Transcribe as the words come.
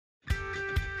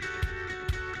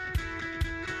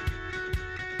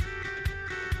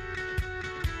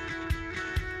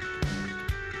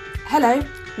Hello,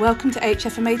 welcome to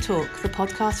HFMA Talk, the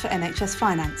podcast for NHS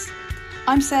Finance.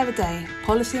 I'm Sarah Day,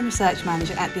 Policy and Research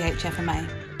Manager at the HFMA.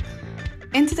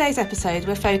 In today's episode,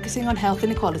 we're focusing on health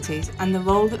inequalities and the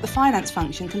role that the finance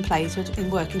function can play in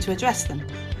working to address them.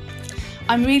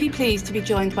 I'm really pleased to be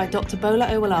joined by Dr. Bola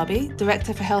Owolabi,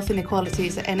 Director for Health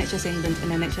Inequalities at NHS England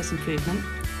and NHS Improvement,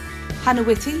 Hannah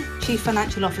Whitty, Chief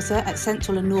Financial Officer at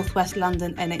Central and North West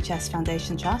London NHS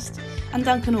Foundation Trust, and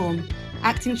Duncan Orme,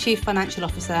 Acting Chief Financial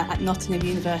Officer at Nottingham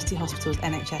University Hospitals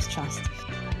NHS Trust.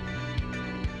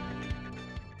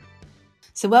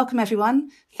 So welcome everyone.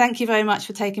 Thank you very much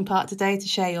for taking part today to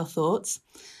share your thoughts.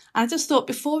 And I just thought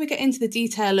before we get into the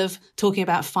detail of talking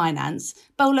about finance,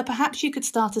 Bola, perhaps you could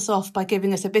start us off by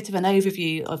giving us a bit of an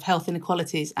overview of health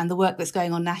inequalities and the work that's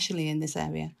going on nationally in this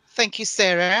area. Thank you,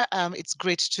 Sarah. It's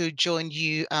great to join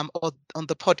you on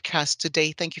the podcast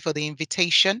today. Thank you for the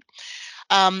invitation.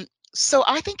 So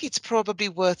I think it's probably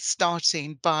worth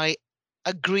starting by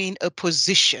agreeing a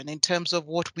position in terms of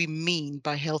what we mean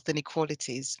by health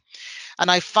inequalities.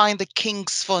 And I find the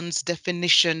King's Fund's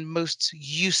definition most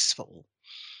useful,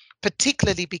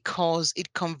 particularly because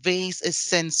it conveys a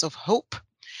sense of hope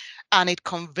and it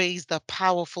conveys the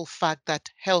powerful fact that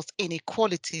health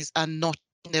inequalities are not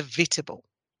inevitable.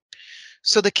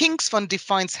 So the King's Fund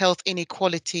defines health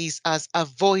inequalities as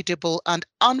avoidable and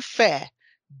unfair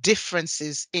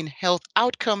differences in health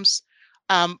outcomes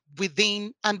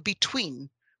within and between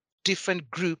different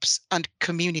groups and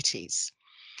communities.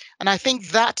 And I think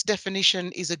that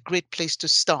definition is a great place to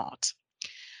start.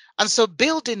 And so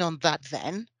building on that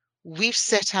then, we've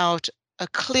set out a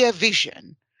clear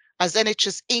vision as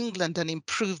NHS England and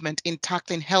Improvement in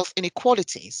tackling health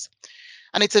inequalities.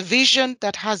 And it's a vision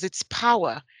that has its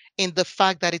power in the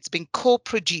fact that it's been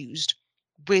co-produced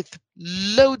with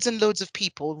loads and loads of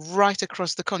people right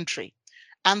across the country.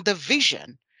 And the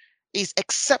vision is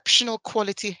exceptional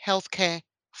quality healthcare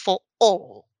for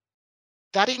all.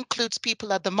 That includes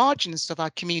people at the margins of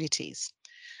our communities.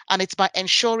 And it's by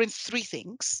ensuring three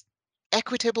things: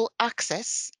 equitable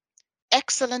access,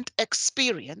 excellent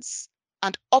experience,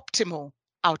 and optimal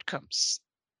outcomes.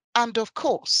 And of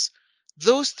course,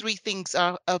 those three things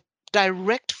are a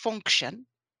direct function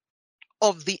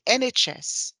of the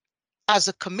NHS as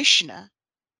a commissioner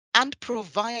and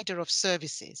provider of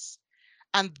services.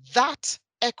 And that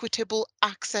equitable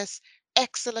access,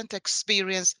 excellent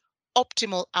experience,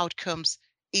 optimal outcomes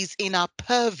is in our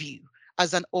purview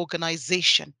as an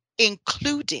organization,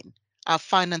 including our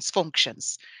finance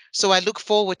functions. So I look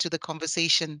forward to the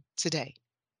conversation today.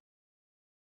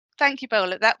 Thank you,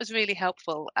 Bola. That was really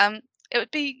helpful. It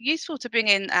would be useful to bring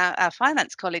in our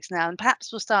finance colleagues now, and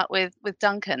perhaps we'll start with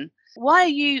Duncan. Why are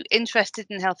you interested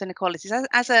in health inequalities?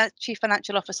 As a Chief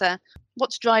Financial Officer,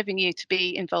 what's driving you to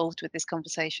be involved with this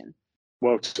conversation?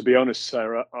 Well, to be honest,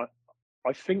 Sarah,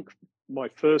 I think my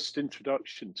first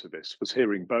introduction to this was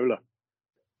hearing Bola.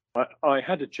 I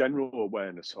had a general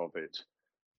awareness of it,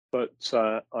 but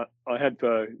I had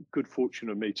the good fortune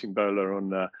of meeting Bola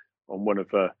on one of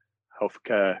the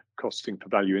Healthcare Costing for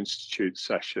Value Institute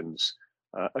sessions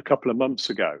a couple of months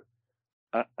ago.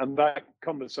 And that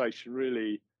conversation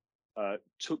really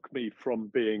took me from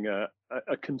being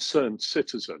a concerned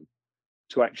citizen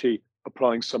to actually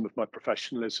applying some of my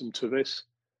professionalism to this.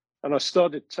 And I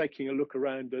started taking a look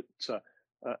around at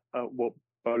what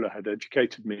Bola had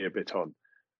educated me a bit on.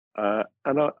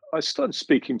 And I started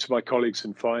speaking to my colleagues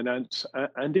in finance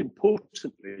and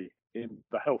importantly in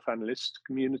the health analyst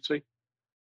community.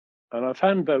 And I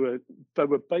found there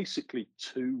were basically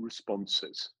two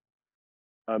responses.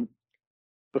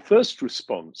 The first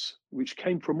response, which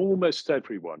came from almost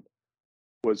everyone,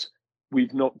 was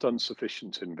we've not done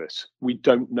sufficient in this. We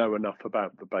don't know enough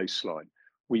about the baseline.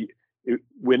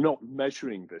 We're not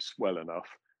measuring this well enough.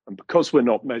 And because we're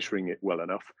not measuring it well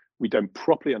enough, we don't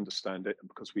properly understand it. And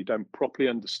because we don't properly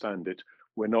understand it,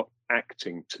 we're not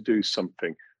acting to do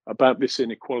something about this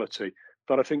inequality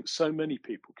that I think so many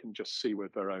people can just see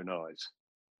with their own eyes.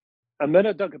 And then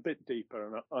I dug a bit deeper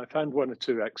and I found one or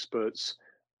two experts.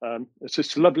 It's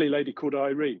this lovely lady called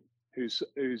Irene, who's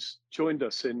joined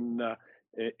us in our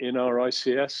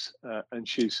ICS, and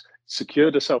she's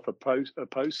secured herself a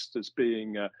post as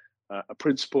being a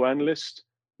principal analyst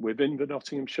within the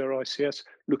Nottinghamshire ICS,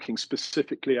 looking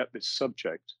specifically at this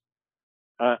subject.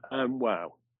 And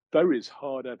wow, there is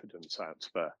hard evidence out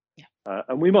there. Yeah.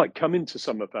 And we might come into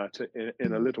some of that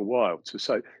in a little while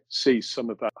to see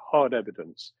some of that hard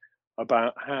evidence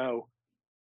about how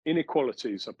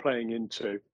inequalities are playing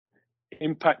into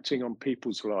impacting on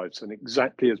people's lives. And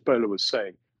exactly as Bola was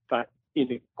saying, that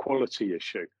inequality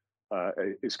issue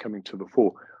is coming to the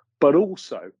fore. But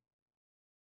also,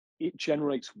 it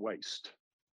generates waste.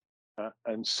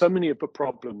 And so many of the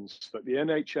problems that the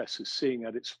NHS is seeing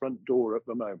at its front door at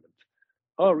the moment,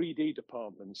 our ED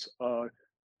departments are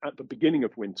at the beginning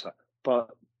of winter, but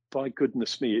by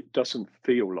goodness me, it doesn't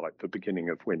feel like the beginning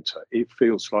of winter. It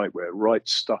feels like we're right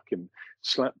stuck in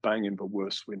slap bang in the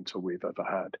worst winter we've ever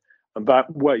had. And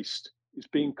that waste is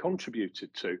being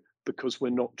contributed to because we're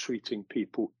not treating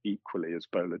people equally, as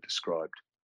Bola described.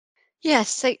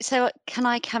 Yes, so can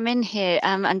I come in here?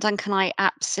 And Duncan, I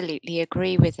absolutely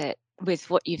agree with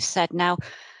what you've said. Now,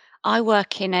 I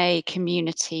work in a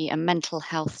community and mental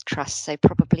health trust, so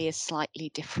probably a slightly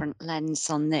different lens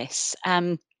on this.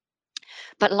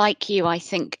 But like you, I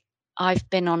think I've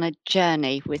been on a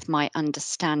journey with my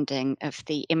understanding of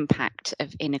the impact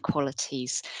of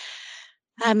inequalities.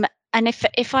 And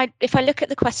if I look at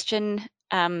the question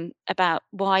about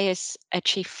why, as a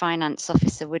chief finance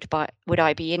officer, would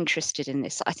I be interested in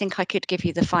this, I think I could give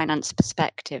you the finance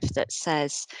perspective that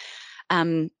says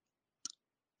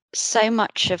so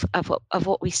much of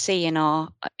what we see in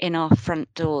our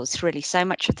front doors, really, so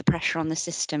much of the pressure on the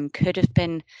system could have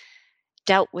been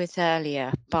dealt with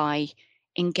earlier by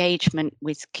engagement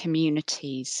with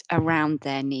communities around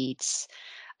their needs,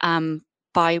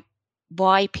 by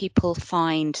why people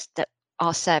find that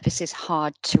our service is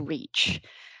hard to reach.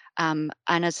 And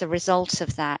as a result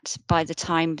of that, by the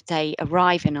time they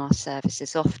arrive in our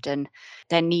services, often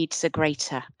their needs are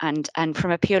greater. And from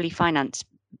a purely finance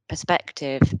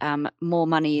perspective, more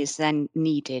money is then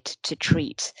needed to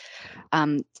treat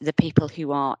the people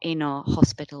who are in our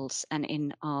hospitals and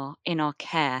in our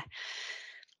care.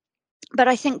 But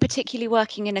I think particularly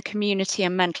working in a community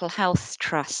and mental health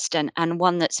trust, and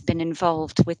one that's been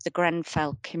involved with the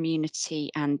Grenfell community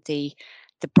and the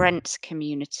Brent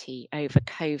community over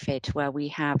COVID, where we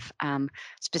have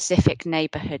specific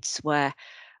neighbourhoods where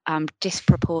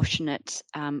disproportionate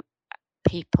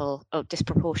people, or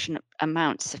disproportionate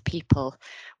amounts of people,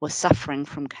 were suffering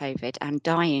from COVID and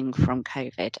dying from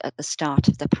COVID at the start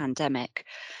of the pandemic.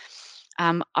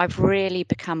 I've really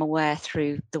become aware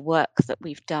through the work that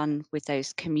we've done with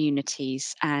those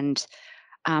communities and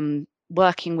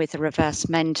working with a reverse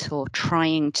mentor,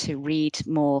 trying to read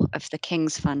more of the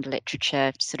King's Fund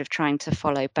literature, sort of trying to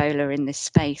follow Bola in this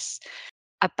space,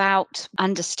 about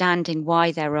understanding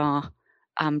why there are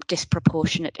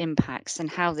disproportionate impacts and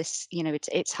how this,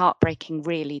 it's heartbreaking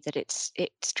really that it's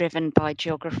driven by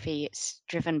geography, it's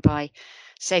driven by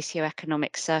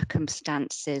socioeconomic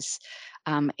circumstances,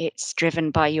 it's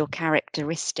driven by your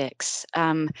characteristics.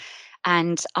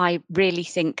 And I really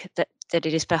think that it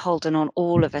is beholden on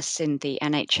all of us in the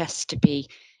NHS to be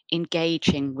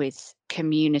engaging with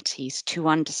communities to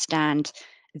understand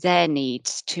their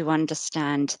needs, to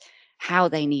understand how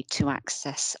they need to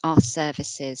access our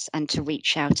services, and to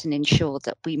reach out and ensure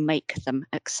that we make them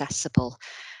accessible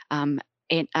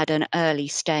at an early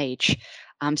stage,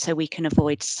 so we can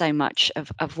avoid so much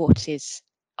of what is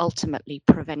ultimately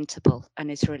preventable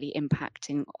and is really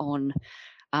impacting on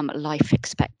life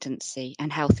expectancy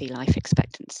and healthy life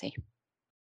expectancy.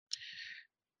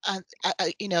 And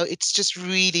it's just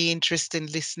really interesting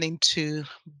listening to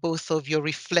both of your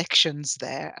reflections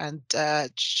there, and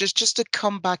just to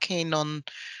come back in on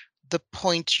the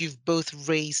point you've both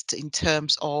raised in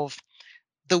terms of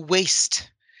the waste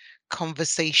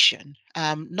conversation,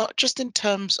 not just in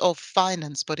terms of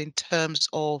finance, but in terms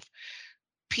of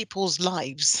people's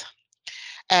lives.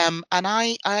 And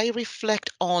I reflect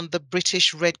on the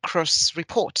British Red Cross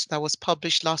report that was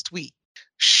published last week,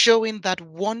 showing that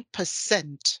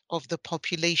 1% of the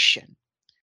population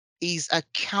is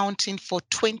accounting for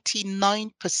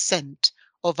 29%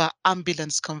 of our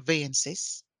ambulance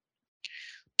conveyances,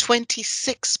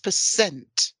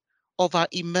 26% of our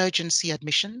emergency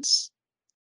admissions,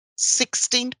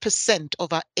 16%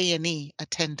 of our A&E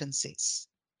attendances,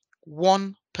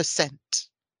 1%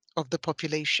 of the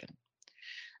population.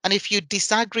 And if you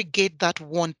disaggregate that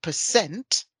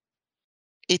 1%,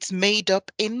 it's made up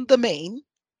in the main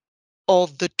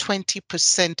of the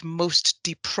 20% most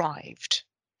deprived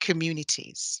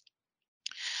communities.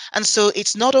 And so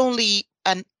it's not only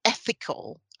an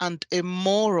ethical and a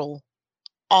moral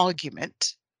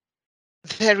argument,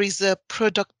 there is a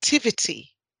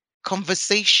productivity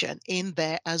conversation in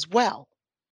there as well.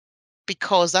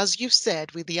 Because as you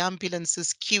said, with the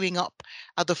ambulances queuing up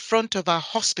at the front of our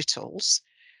hospitals,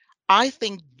 I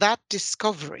think that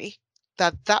discovery,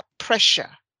 that pressure,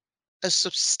 a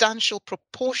substantial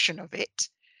proportion of it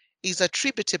is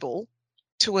attributable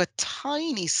to a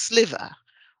tiny sliver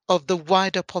of the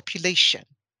wider population.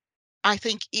 I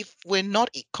think if we're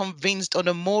not convinced on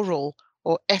a moral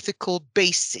or ethical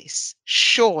basis,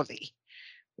 surely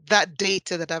that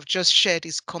data that I've just shared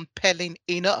is compelling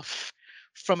enough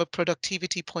from a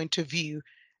productivity point of view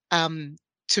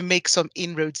to make some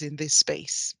inroads in this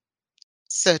space?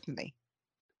 Certainly.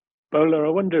 Bola, I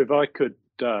wonder if I could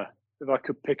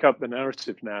pick up the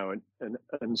narrative now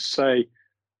and say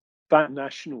that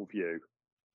national view.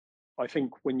 I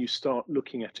think when you start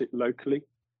looking at it locally,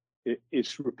 it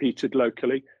is repeated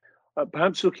locally,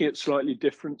 perhaps looking at slightly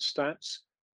different stats,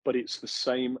 but it's the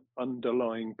same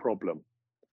underlying problem.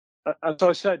 As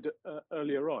I said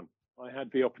earlier on, I had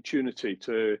the opportunity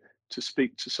to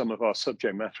speak to some of our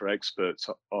subject matter experts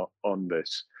on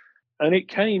this, and it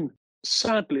came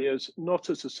sadly not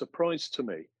as a surprise to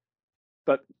me,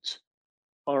 but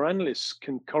our analysts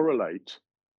can correlate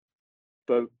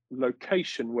the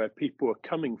location where people are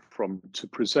coming from to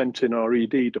present in our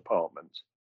ED department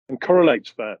and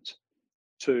correlate that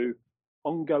to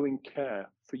ongoing care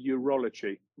for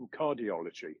urology and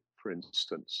cardiology, for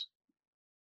instance.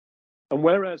 And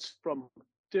whereas from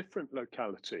different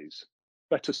localities,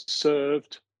 better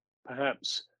served,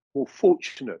 perhaps more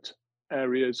fortunate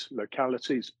areas,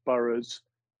 localities, boroughs,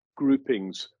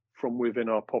 groupings from within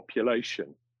our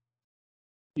population,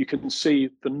 you can see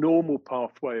the normal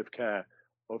pathway of care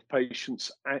of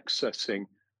patients accessing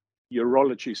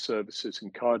urology services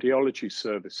and cardiology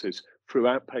services through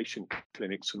outpatient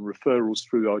clinics and referrals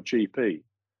through our GP.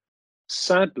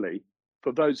 Sadly,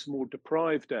 for those more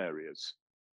deprived areas,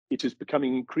 it is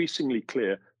becoming increasingly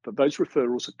clear that those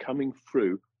referrals are coming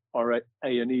through our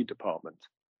A&E department.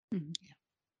 Mm-hmm.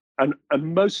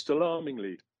 And most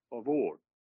alarmingly of all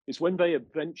is when they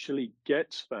eventually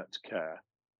get that care,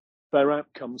 their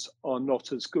outcomes are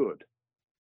not as good.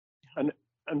 And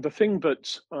the thing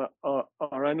that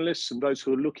our analysts and those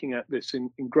who are looking at this in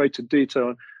greater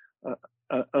detail,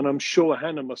 and I'm sure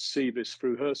Hannah must see this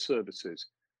through her services,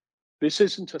 this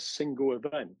isn't a single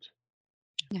event.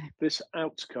 No. This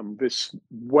outcome, this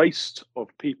waste of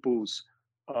people's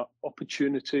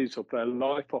opportunities, of their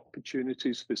life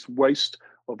opportunities, this waste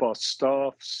of our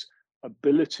staff's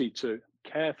ability to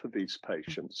care for these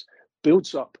patients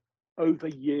builds up over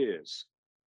years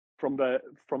from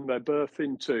their birth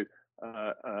into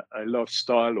a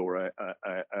lifestyle or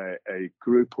a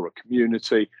group or a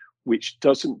community which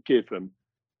doesn't give them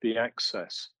the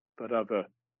access that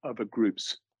other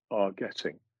groups are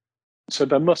getting. So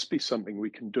there must be something we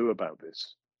can do about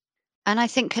this. And I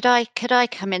think could I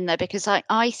come in there, because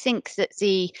I think that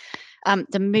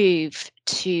the move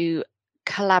to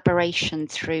collaboration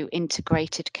through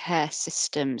integrated care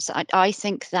systems, I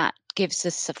think that gives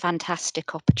us a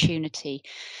fantastic opportunity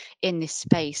in this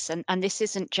space, and this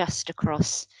isn't just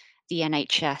across the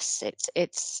NHS.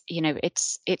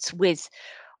 It's with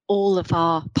all of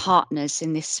our partners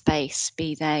in this space,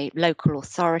 be they local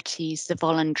authorities, the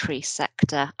voluntary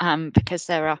sector, because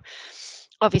there are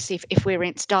obviously, if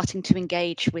we're starting to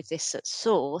engage with this at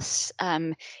source,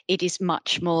 it is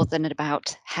much more than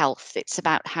about health. It's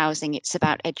about housing, it's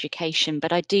about education.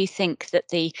 But I do think that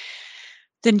the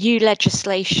new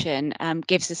legislation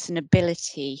gives us an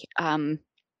ability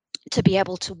to be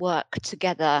able to work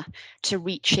together to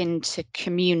reach into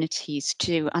communities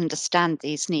to understand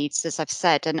these needs, as I've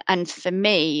said. And for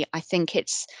me, I think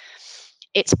it's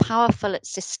powerful at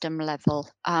system level,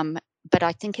 but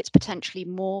I think it's potentially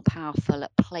more powerful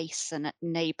at place and at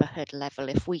neighbourhood level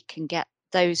if we can get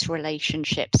those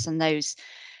relationships and those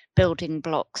building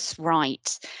blocks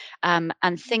right. And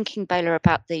thinking, Bola,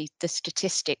 about the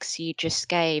statistics you just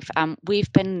gave,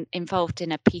 we've been involved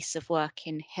in a piece of work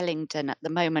in Hillingdon at the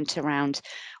moment around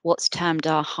what's termed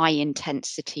our high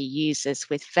intensity users,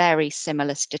 with very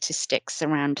similar statistics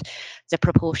around the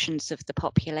proportions of the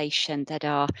population that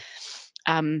are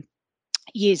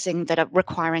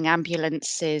requiring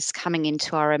ambulances, coming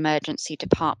into our emergency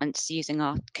departments, using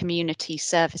our community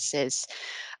services.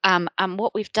 And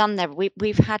what we've done there,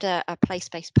 we've had a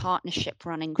place-based partnership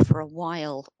running for a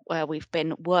while, where we've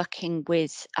been working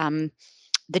with the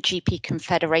GP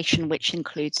Confederation, which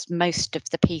includes most of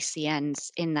the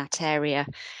PCNs in that area.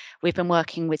 We've been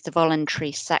working with the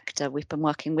voluntary sector, we've been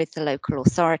working with the local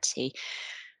authority,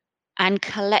 and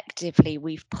collectively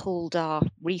we've pooled our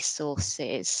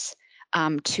resources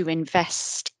to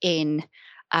invest in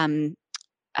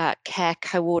care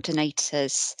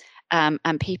coordinators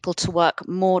and people to work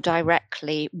more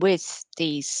directly with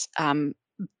these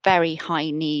very high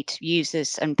need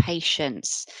users and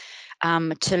patients,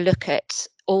 to look at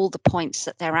all the points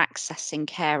that they're accessing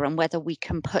care and whether we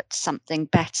can put something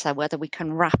better, whether we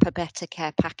can wrap a better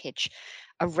care package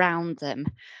around them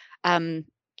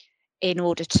in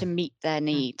order to meet their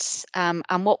needs.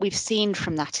 And what we've seen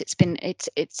from that,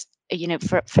 it's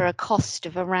for a cost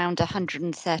of around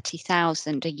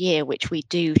 130,000 a year, which we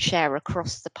do share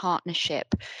across the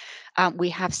partnership, we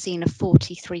have seen a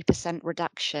 43%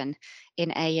 reduction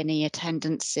in A&E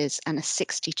attendances and a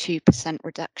 62%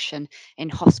 reduction in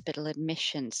hospital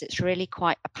admissions. It's really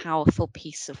quite a powerful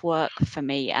piece of work for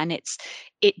me, and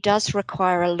it does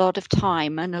require a lot of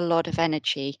time and a lot of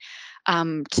energy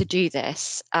to do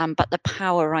this. But the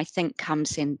power, I think,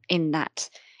 comes in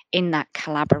that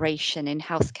collaboration, in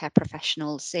healthcare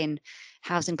professionals, in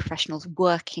housing professionals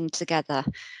working together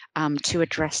to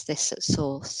address this at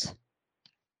source.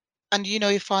 And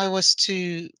if I was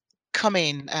to come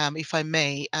in, if I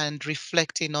may, and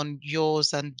reflecting on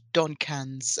yours and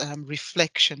Duncan's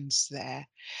reflections there,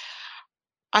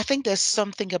 I think there's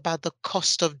something about the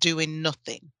cost of doing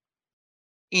nothing.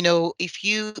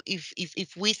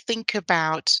 If we think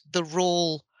about the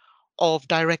role of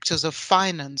directors of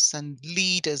finance and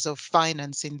leaders of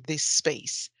finance in this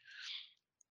space,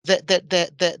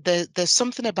 there's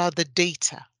something about the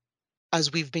data,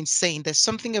 as we've been saying. There's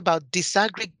something about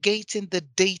disaggregating the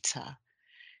data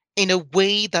in a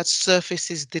way that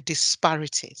surfaces the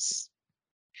disparities.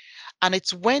 And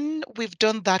it's when we've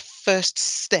done that first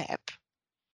step,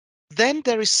 then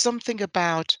there is something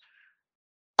about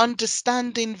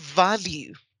understanding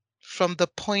value from the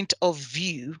point of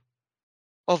view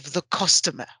of the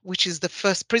customer, which is the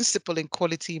first principle in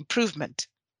quality improvement.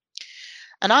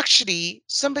 And actually,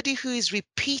 somebody who is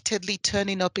repeatedly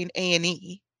turning up in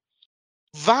A&E,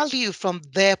 value from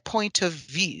their point of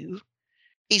view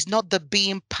is not the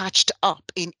being patched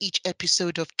up in each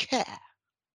episode of care.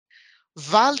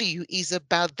 Value is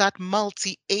about that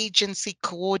multi-agency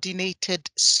coordinated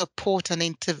support and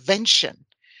intervention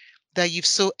that you've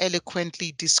so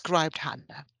eloquently described,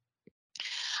 Hannah.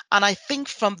 And I think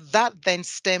from that then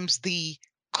stems the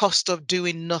cost of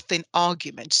doing nothing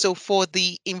argument. So for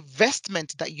the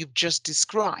investment that you've just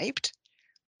described,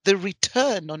 the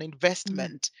return on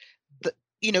investment,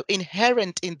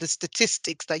 inherent in the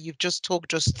statistics that you've just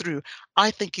talked us through,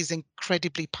 I think is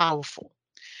incredibly powerful.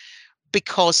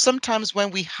 Because sometimes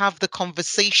when we have the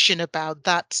conversation about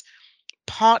that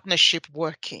partnership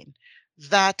working,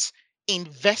 that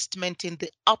investment in the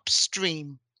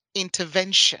upstream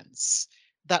interventions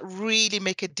that really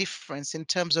make a difference in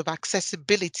terms of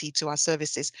accessibility to our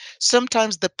services,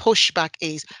 sometimes the pushback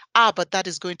is, but that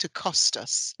is going to cost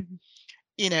us.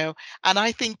 And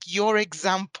I think your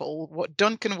example, what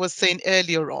Duncan was saying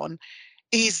earlier on,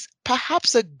 is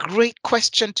perhaps a great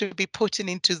question to be putting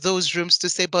into those rooms to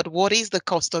say, but what is the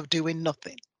cost of doing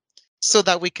nothing? So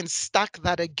that we can stack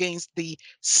that against the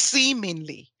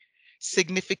seemingly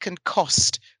significant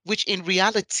cost, which in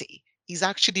reality is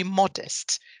actually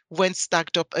modest when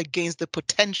stacked up against the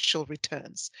potential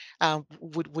returns,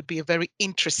 would be a very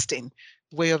interesting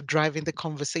way of driving the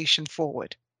conversation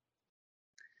forward.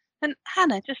 And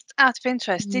Hannah, just out of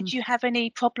interest, did you have any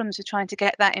problems with trying to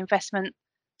get that investment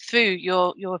through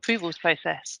your approvals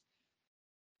process?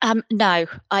 No,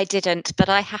 I didn't. But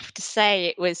I have to say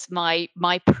it was my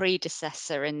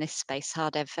predecessor in this space,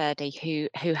 Hardev Verdi,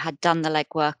 who had done the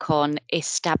legwork on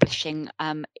establishing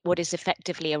what is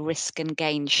effectively a risk and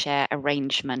gain share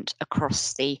arrangement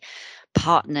across the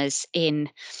partners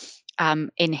in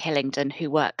Hillingdon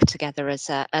who work together as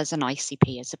an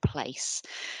ICP, as a place.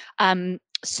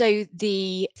 So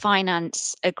the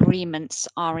finance agreements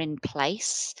are in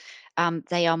place.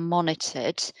 They are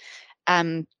monitored.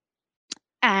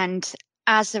 And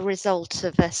as a result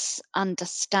of us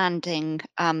understanding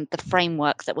the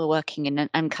framework that we're working in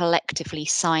and collectively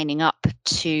signing up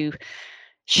to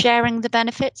sharing the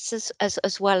benefits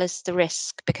as well as the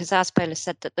risk, because as Bola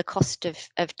said, that the cost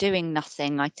of doing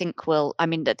nothing, I think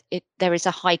there is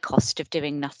a high cost of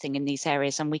doing nothing in these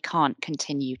areas, and we can't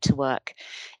continue to work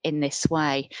in this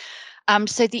way.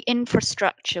 So the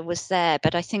infrastructure was there,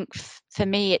 but I think for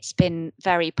me it's been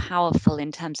very powerful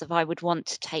in terms of I would want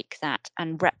to take that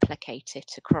and replicate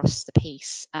it across the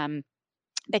piece.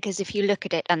 Because if you look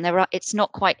at it, and it's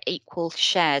not quite equal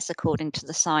shares according to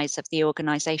the size of the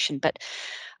organisation, but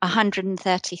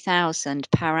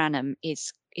 130,000 per annum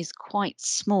is quite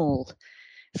small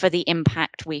for the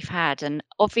impact we've had. And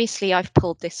obviously I've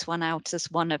pulled this one out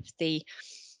as one of the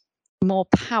more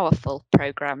powerful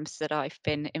programs that I've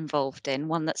been involved in,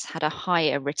 one that's had a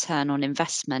higher return on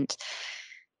investment.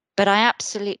 But I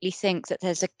absolutely think that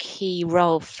there's a key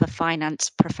role for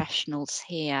finance professionals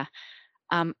here,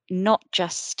 not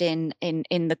just in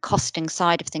the costing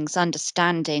side of things,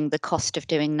 understanding the cost of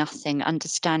doing nothing,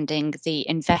 understanding the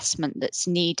investment that's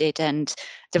needed and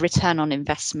the return on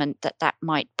investment that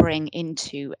might bring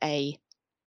into a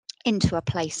into a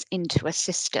place, into a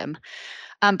system.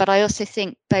 But I also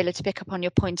think, Bola, to pick up on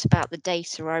your point about the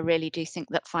data, I really do think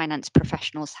that finance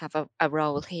professionals have a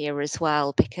role here as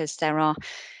well, because there are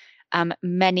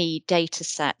many data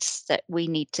sets that we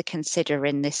need to consider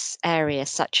in this area,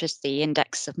 such as the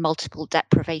index of multiple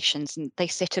deprivations, and they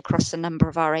sit across a number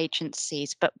of our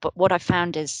agencies. But what I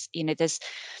found is, there's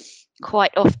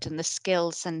quite often the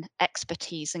skills and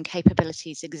expertise and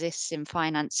capabilities exists in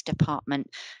finance department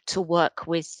to work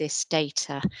with this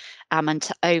data and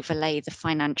to overlay the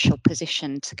financial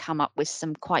position to come up with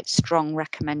some quite strong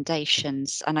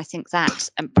recommendations. And I think that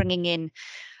bringing in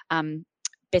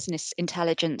business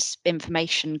intelligence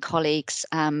information colleagues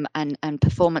and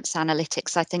performance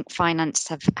analytics, I think finance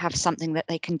have something that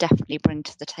they can definitely bring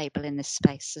to the table in this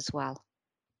space as well.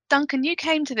 Duncan, you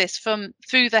came to this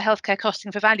through the Healthcare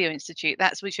Costing for Value Institute.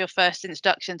 That was your first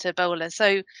introduction to Bola.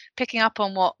 So picking up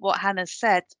on what Hannah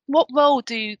said, what role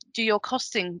do your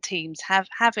costing teams have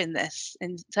in this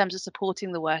in terms of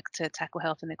supporting the work to tackle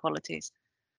health inequalities?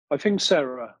 I think,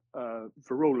 Sarah, the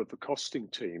role of the costing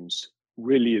teams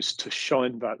really is to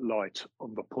shine that light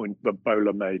on the point that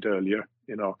Bola made earlier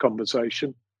in our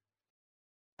conversation,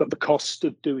 that the cost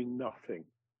of doing nothing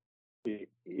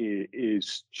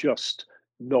is just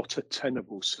not a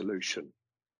tenable solution.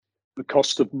 The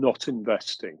cost of not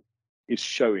investing is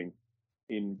showing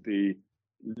in the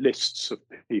lists of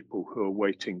people who are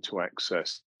waiting to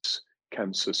access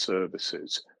cancer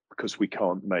services because we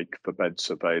can't make the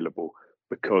beds available,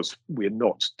 because we're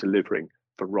not delivering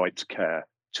the right care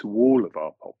to all of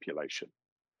our population.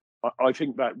 I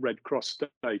think that Red Cross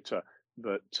data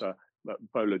that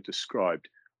Bola described,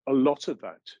 a lot of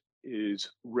that is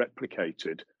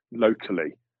replicated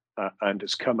locally and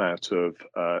has come out of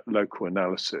local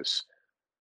analysis.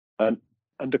 And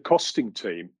a costing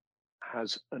team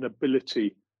has an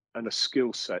ability and a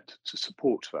skill set to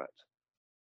support that.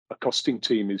 A costing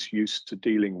team is used to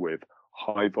dealing with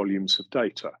high volumes of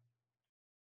data.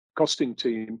 A costing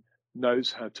team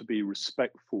knows how to be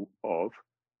respectful of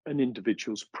an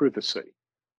individual's privacy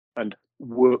and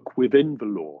work within the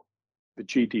law, the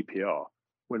GDPR,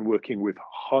 when working with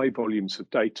high volumes of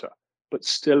data, but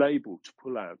still able to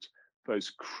pull out those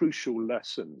crucial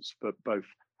lessons that both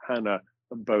Hannah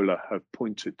and Bola have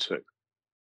pointed to.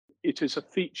 It is a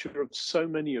feature of so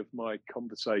many of my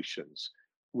conversations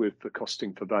with the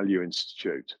Costing for Value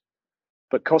Institute,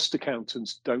 but cost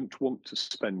accountants don't want to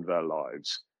spend their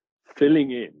lives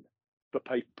filling in the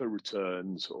paper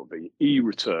returns or the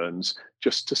e-returns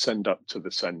just to send up to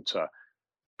the centre.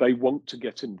 They want to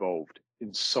get involved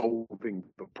in solving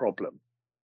the problem.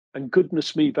 And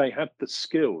goodness me, they have the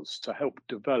skills to help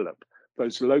develop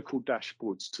those local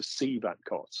dashboards to see that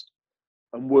cost.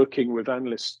 And working with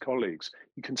analyst colleagues,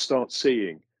 you can start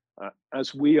seeing,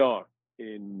 as we are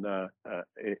in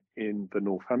the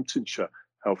Northamptonshire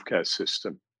healthcare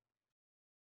system,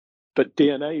 that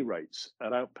DNA rates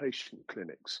at outpatient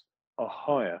clinics are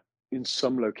higher in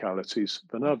some localities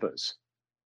than others.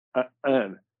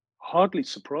 And hardly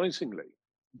surprisingly,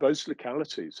 those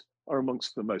localities are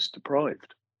amongst the most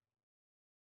deprived.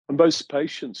 And those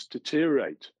patients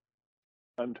deteriorate,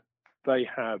 and they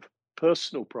have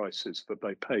personal prices that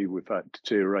they pay with that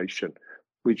deterioration,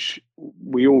 which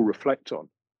we all reflect on.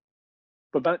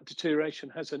 But that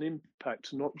deterioration has an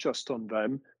impact not just on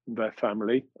them and their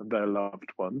family and their loved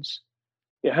ones.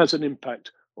 It has an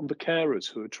impact on the carers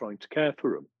who are trying to care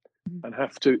for them and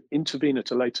have to intervene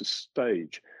at a later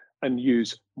stage and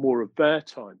use more of their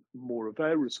time, more of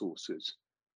their resources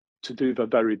to do the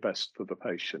very best for the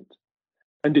patient.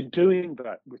 And in doing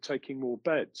that, we're taking more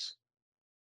beds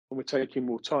and we're taking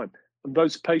more time. And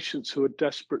those patients who are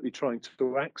desperately trying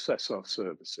to access our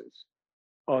services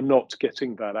are not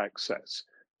getting that access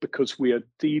because we are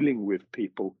dealing with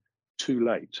people too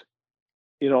late,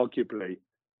 inarguably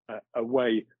a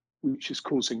way which is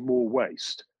causing more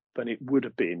waste than it would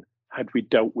have been had we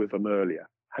dealt with them earlier,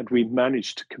 had we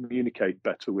managed to communicate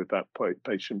better with that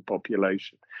patient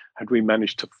population, had we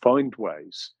managed to find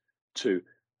ways to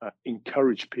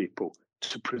encourage people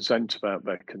to present about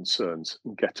their concerns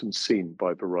and get them seen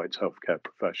by the right healthcare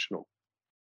professional.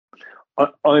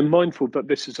 I'm mindful that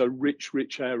this is a rich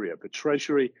area. The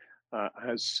Treasury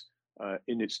has,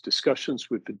 in its discussions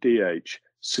with the DH,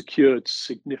 secured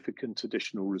significant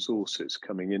additional resources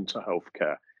coming into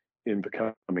healthcare in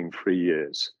the coming 3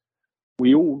 years.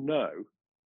 We all know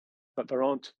that there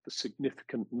aren't the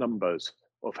significant numbers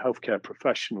of healthcare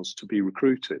professionals to be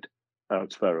recruited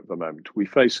out there at the moment. We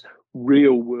face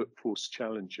real workforce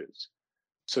challenges.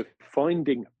 So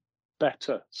finding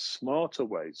better, smarter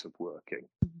ways of working,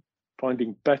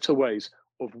 finding better ways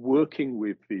of working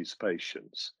with these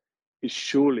patients is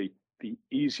surely the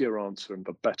easier answer and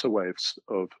the better way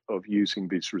of using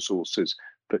these resources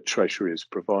that Treasury is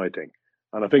providing.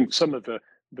 And I think some of the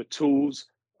tools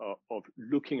of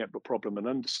looking at the problem and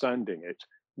understanding it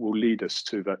will lead us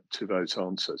to those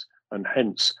answers. And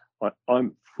hence,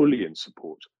 I'm fully in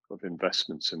support of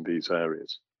investments in these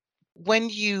areas. When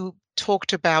you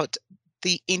talked about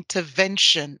the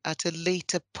intervention at a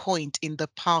later point in the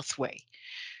pathway,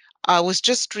 I was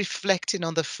just reflecting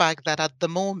on the fact that at the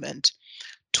moment,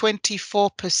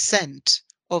 24%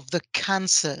 of the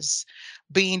cancers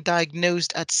being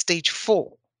diagnosed at stage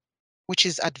 4, which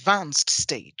is advanced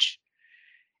stage,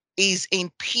 is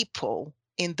in people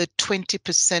in the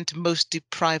 20% most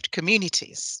deprived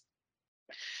communities.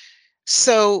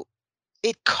 So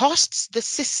it costs the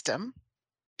system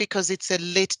because it's a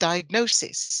late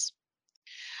diagnosis.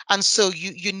 And so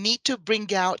you need to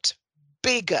bring out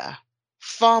bigger,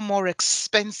 far more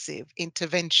expensive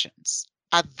interventions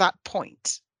at that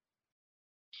point,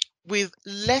 with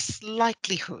less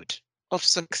likelihood of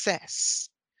success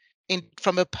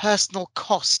from a personal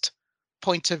cost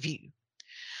point of view.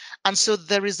 And so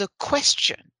there is a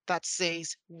question that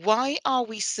says, why are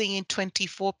we seeing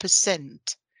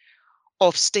 24%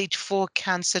 of stage 4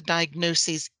 cancer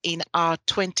diagnosis in our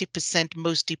 20%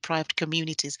 most deprived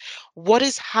communities? What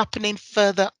is happening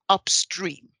further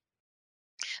upstream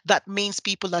that means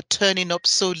people are turning up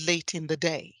so late in the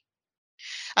day?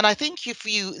 And I think if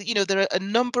there are a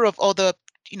number of other,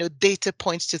 data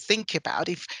points to think about.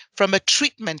 If from a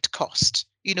treatment cost,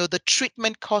 the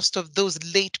treatment cost of those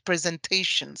late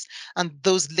presentations and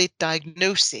those late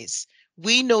diagnoses,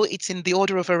 we know it's in the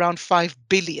order of around £5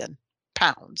 billion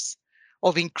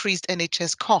of increased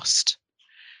NHS cost.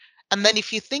 And then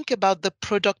if you think about the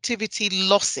productivity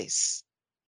losses,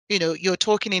 you're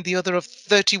talking in the order of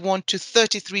 31 to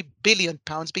 33 billion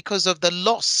pounds because of the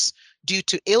loss due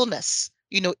to illness,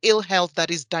 ill health that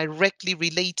is directly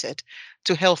related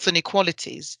to health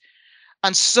inequalities.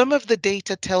 And some of the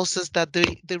data tells us that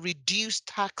the reduced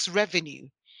tax revenue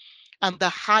and the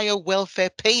higher welfare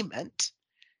payment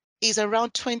is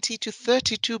around 20 to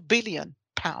 32 billion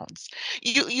pounds.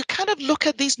 You kind of look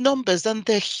at these numbers and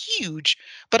they're huge,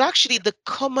 but actually the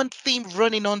common theme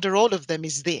running under all of them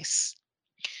is this: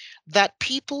 that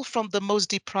people from the most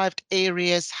deprived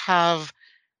areas have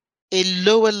a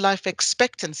lower life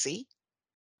expectancy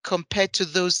compared to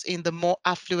those in the more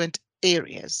affluent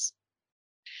areas.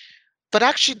 But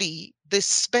actually, they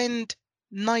spend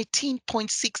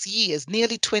 19.6 years,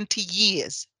 nearly 20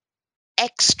 years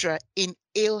extra in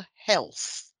ill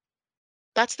health.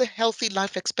 That's the healthy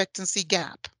life expectancy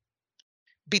gap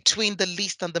between the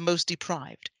least and the most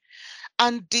deprived.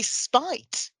 And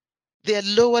despite their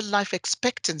lower life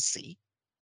expectancy,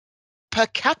 per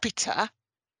capita,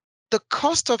 the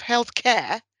cost of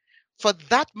healthcare for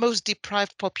that most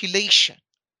deprived population,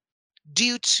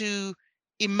 due to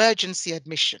emergency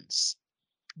admissions,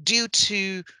 due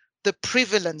to the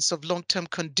prevalence of long-term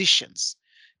conditions,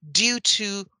 due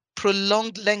to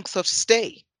prolonged length of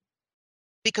stay,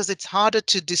 because it's harder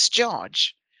to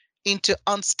discharge into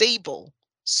unstable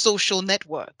social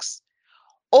networks.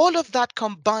 All of that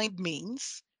combined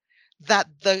means that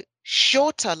the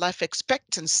shorter life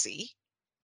expectancy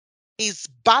is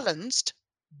balanced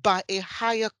by a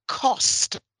higher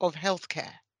cost of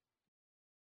healthcare.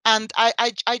 And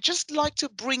I just like to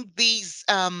bring these,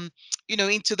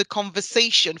 into the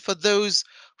conversation for those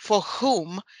for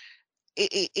whom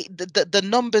the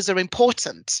numbers are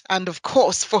important. And of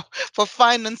course, for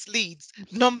finance leads,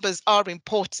 numbers are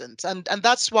important. And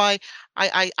that's why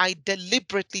I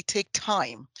deliberately take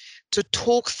time to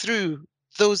talk through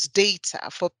those data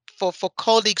for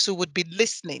colleagues who would be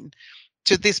listening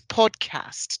to this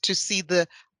podcast to see the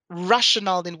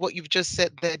rationale in what you've just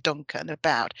said there, Duncan,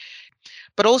 about,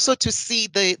 but also to see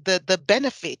the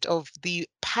benefit of the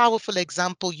powerful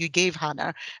example you gave,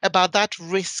 Hannah, about that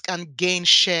risk and gain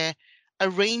share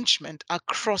arrangement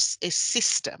across a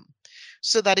system,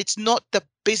 so that it's not the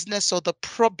business or the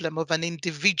problem of an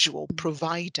individual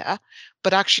provider,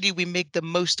 but actually we make the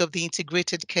most of the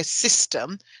integrated care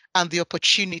system and the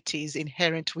opportunities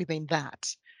inherent within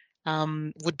that.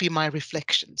 Would be my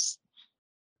reflections.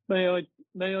 May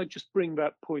I just bring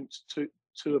that point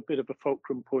to a bit of a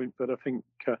fulcrum point that I think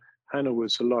Hannah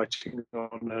was alighting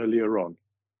on earlier on.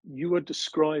 You are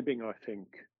describing, I think,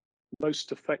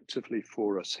 most effectively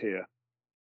for us here,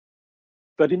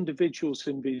 that individuals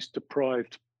in these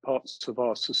deprived parts of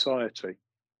our society,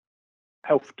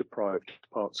 health deprived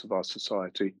parts of our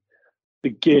society,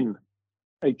 begin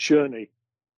a journey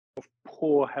of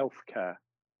poor healthcare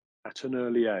at an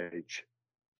early age.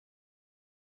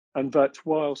 And that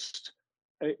whilst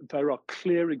there are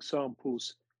clear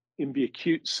examples in the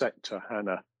acute sector,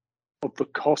 Hannah, of the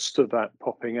cost of that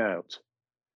popping out.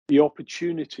 The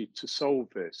opportunity to solve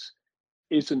this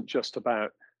isn't just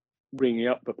about ringing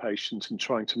up the patient and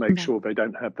trying to make sure they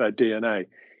don't have their DNA.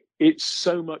 It's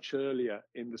so much earlier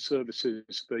in the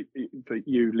services that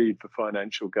you lead the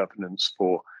financial governance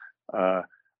for.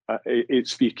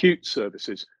 It's the acute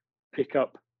services pick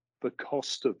up the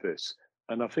cost of this.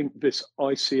 And I think this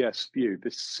ICS view,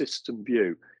 this system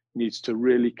view, needs to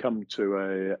really come to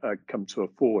a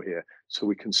fore here, so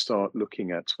we can start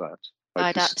looking at that.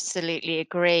 I'd absolutely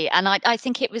agree, and I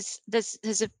think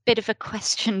there's a bit of a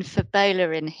question for Bola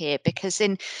in here, because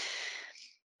in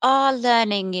our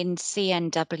learning in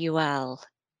CNWL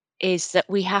is that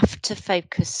we have to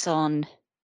focus on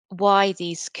why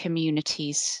these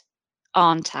communities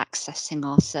aren't accessing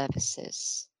our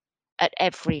services at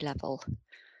every level.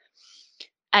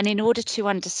 And in order to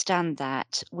understand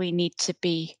that, we need to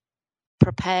be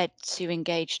prepared to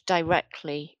engage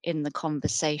directly in the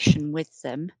conversation with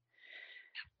them.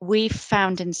 We've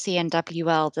found in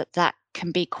CNWL that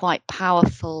can be quite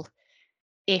powerful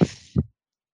if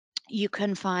you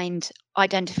can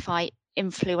identify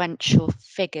influential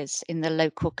figures in the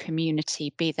local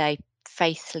community, be they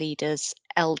faith leaders,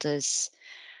 elders,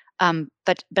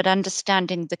 but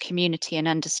understanding the community and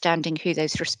understanding who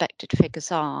those respected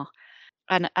figures are,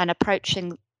 and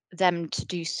approaching them to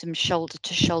do some shoulder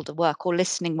to shoulder work, or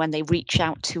listening when they reach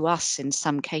out to us in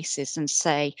some cases and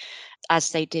say,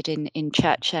 as they did in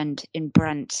Church End in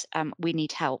Brent, we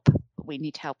need help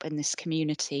in this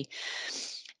community.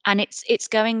 And it's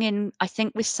going in, I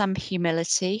think, with some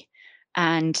humility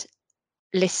and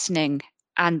listening,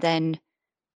 and then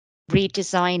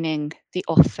redesigning the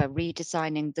offer,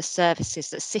 redesigning the services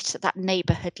that sit at that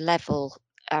neighbourhood level.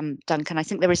 Duncan, I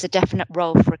think there is a definite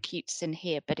role for acutes in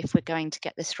here, but if we're going to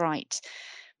get this right,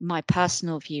 my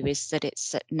personal view is that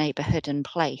it's at neighbourhood and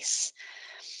place.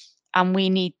 And we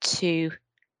need to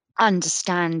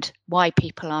understand why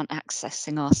people aren't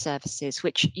accessing our services,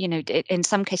 which, you know, in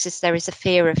some cases there is a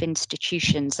fear of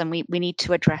institutions, and we need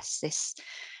to address this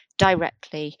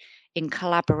directly in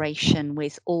collaboration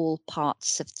with all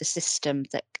parts of the system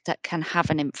that can have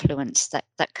an influence,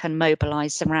 that can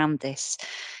mobilize around this.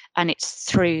 And it's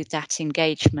through that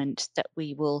engagement that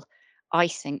we will, I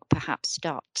think, perhaps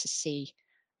start to see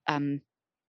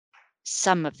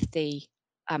some of the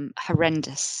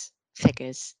horrendous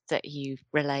figures that you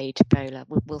relayed, Bola,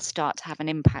 will start to have an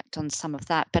impact on some of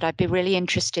that. But I'd be really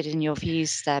interested in your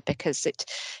views there, because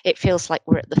it feels like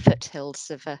we're at the foothills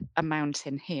of a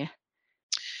mountain here.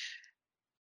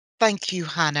 Thank you,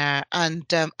 Hannah. And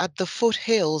at the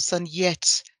foothills, and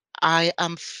yet I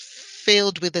am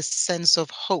filled with a sense of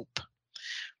hope,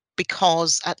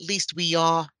 because at least we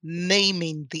are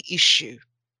naming the issue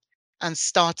and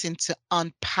starting to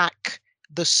unpack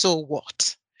the so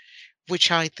what, which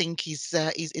I think is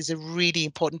a really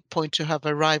important point to have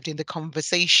arrived in the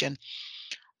conversation.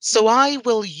 So I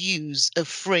will use a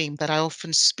frame that I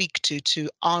often speak to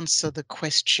answer the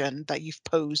question that you've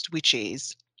posed, which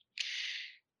is,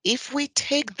 if we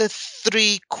take the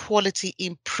 3 quality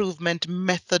improvement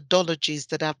methodologies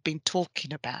that I've been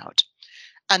talking about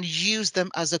and use them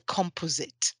as a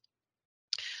composite.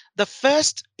 The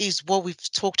first is what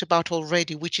we've talked about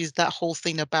already, which is that whole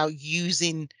thing about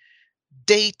using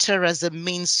data as a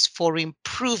means for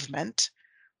improvement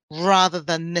rather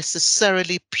than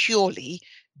necessarily purely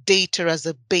data as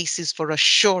a basis for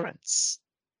assurance,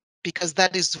 because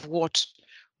that is what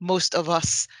most of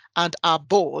us and our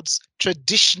boards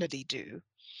traditionally do.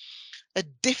 A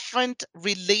different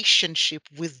relationship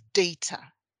with data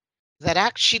that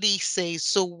actually says,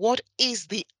 so what is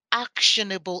the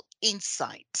actionable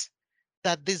insight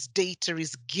that this data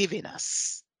is giving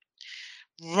us,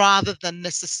 rather than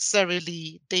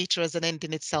necessarily data as an end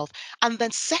in itself. And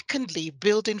then secondly,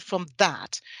 building from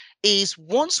that, is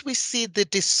once we see the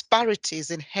disparities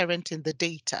inherent in the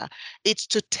data, it's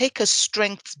to take a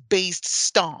strengths-based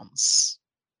stance,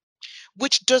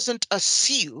 which doesn't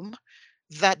assume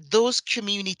that those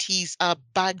communities are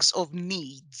bags of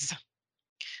needs,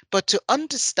 but to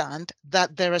understand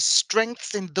that there are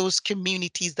strengths in those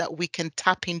communities that we can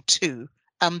tap into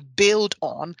and build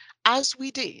on, as we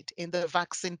did in the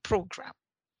vaccine program.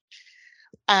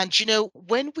 And, you know,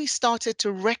 when we started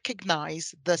to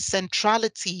recognize the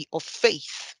centrality of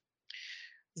faith,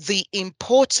 the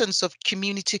importance of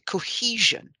community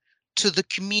cohesion to the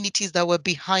communities that were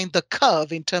behind the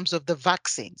curve in terms of the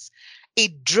vaccines,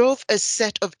 it drove a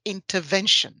set of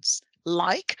interventions,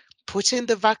 like putting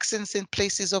the vaccines in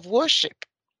places of worship,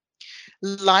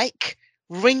 like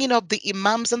ringing up the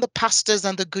imams and the pastors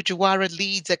and the Gurdwara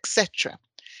leads, etc.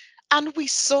 And we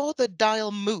saw the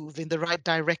dial move in the right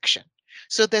direction.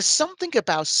 So there's something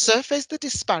about surface the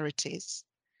disparities,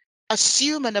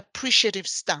 assume an appreciative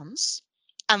stance,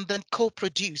 and then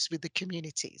co-produce with the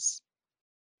communities.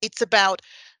 It's about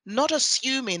not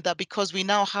assuming that because we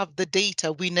now have the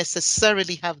data, we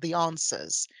necessarily have the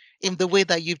answers in the way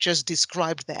that you've just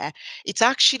described there. It's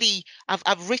actually,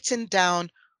 I've written down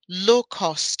low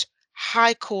cost,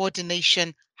 high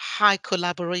coordination, high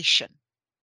collaboration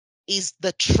is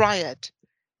the triad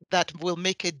that will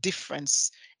make a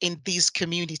difference in these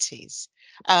communities.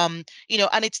 And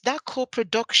it's that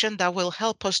co-production that will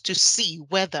help us to see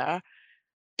whether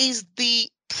is the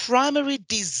primary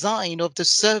design of the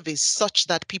service such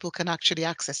that people can actually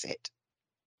access it.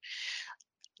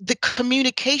 The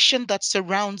communication that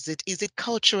surrounds it, is it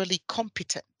culturally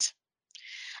competent?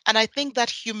 And I think that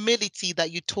humility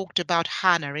that you talked about,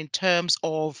 Hannah, in terms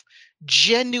of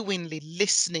genuinely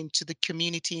listening to the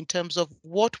community in terms of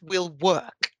what will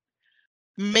work,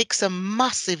 makes a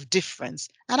massive difference.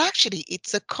 And actually,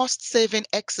 it's a cost-saving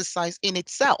exercise in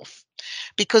itself.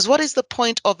 Because what is the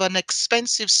point of an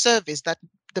expensive service that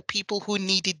the people who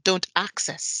need it don't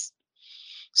access?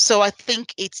 So I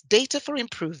think it's data for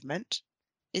improvement,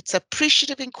 it's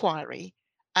appreciative inquiry,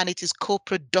 and it is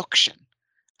co-production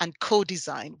and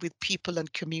co-design with people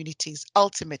and communities.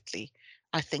 Ultimately,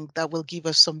 I think that will give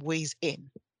us some ways in.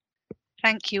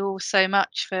 Thank you all so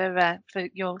much for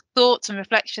your thoughts and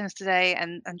reflections today,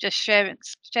 and just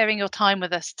sharing your time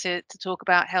with us to talk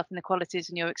about health inequalities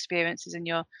and your experiences in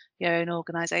your own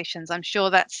organisations. I'm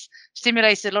sure that's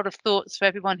stimulated a lot of thoughts for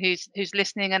everyone who's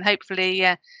listening, and hopefully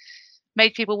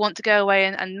made people want to go away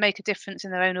and make a difference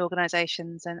in their own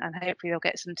organisations, and hopefully they'll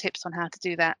get some tips on how to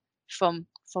do that from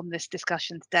this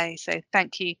discussion today. So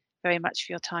thank you very much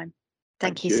for your time.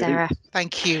 Thank you, Sarah.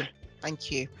 Thank you. Thank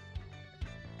you.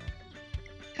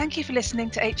 Thank you for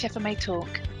listening to HFMA Talk.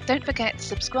 Don't forget to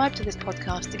subscribe to this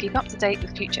podcast to keep up to date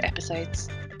with future episodes.